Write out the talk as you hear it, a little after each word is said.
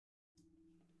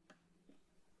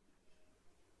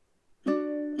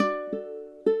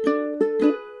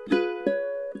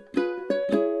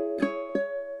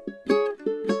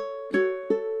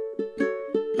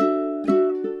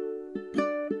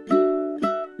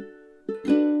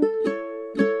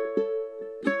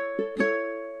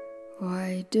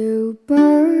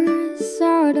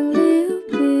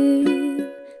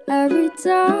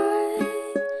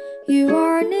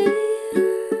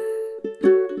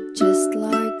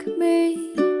like me,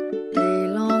 they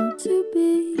long to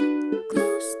be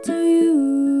close to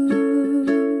you.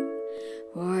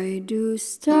 Why do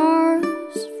stars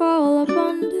fall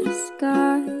upon the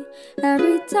sky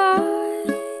every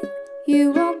time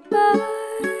you walk by?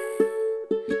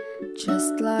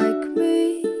 Just like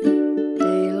me,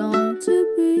 they long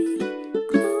to be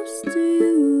close to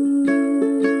you.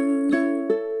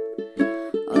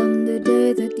 On the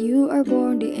day that you are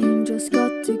born, the angels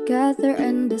got together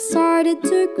and decided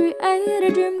to create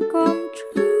a dream come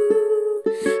true.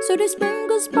 So they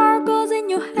sprinkle sparkles in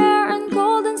your hair and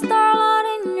golden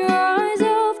starlight in your eyes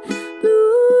of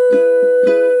blue.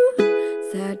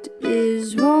 That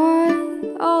is why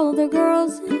all the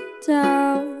girls in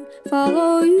town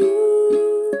follow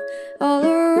you all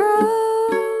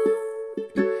around.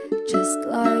 Just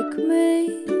like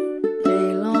me,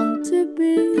 they long to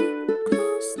be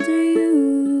close to you.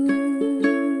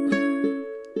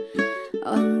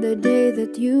 On the day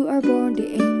that you are born,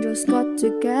 the angels got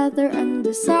together and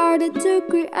decided to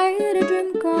create a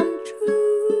dream come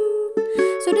true.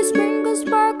 So they sprinkle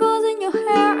sparkles in your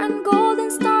hair and golden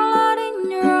starlight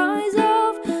in your eyes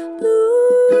of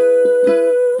blue.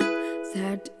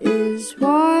 That is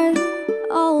why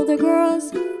all the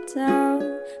girls in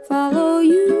town follow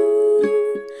you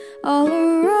all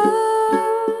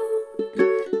around.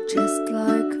 Just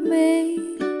like me,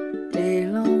 they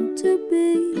long to be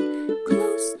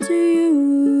close to you.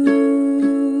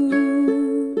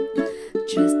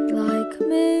 Just like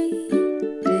me,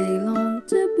 they long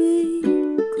to be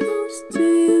close to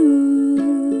you.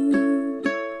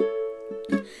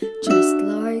 Just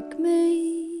like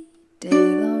me, they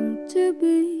long to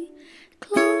be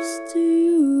close to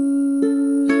you.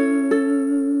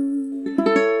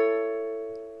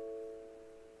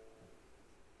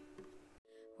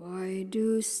 Why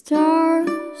do stars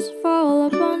fall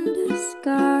upon the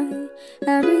sky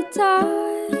every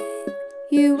time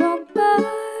you walk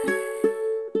by?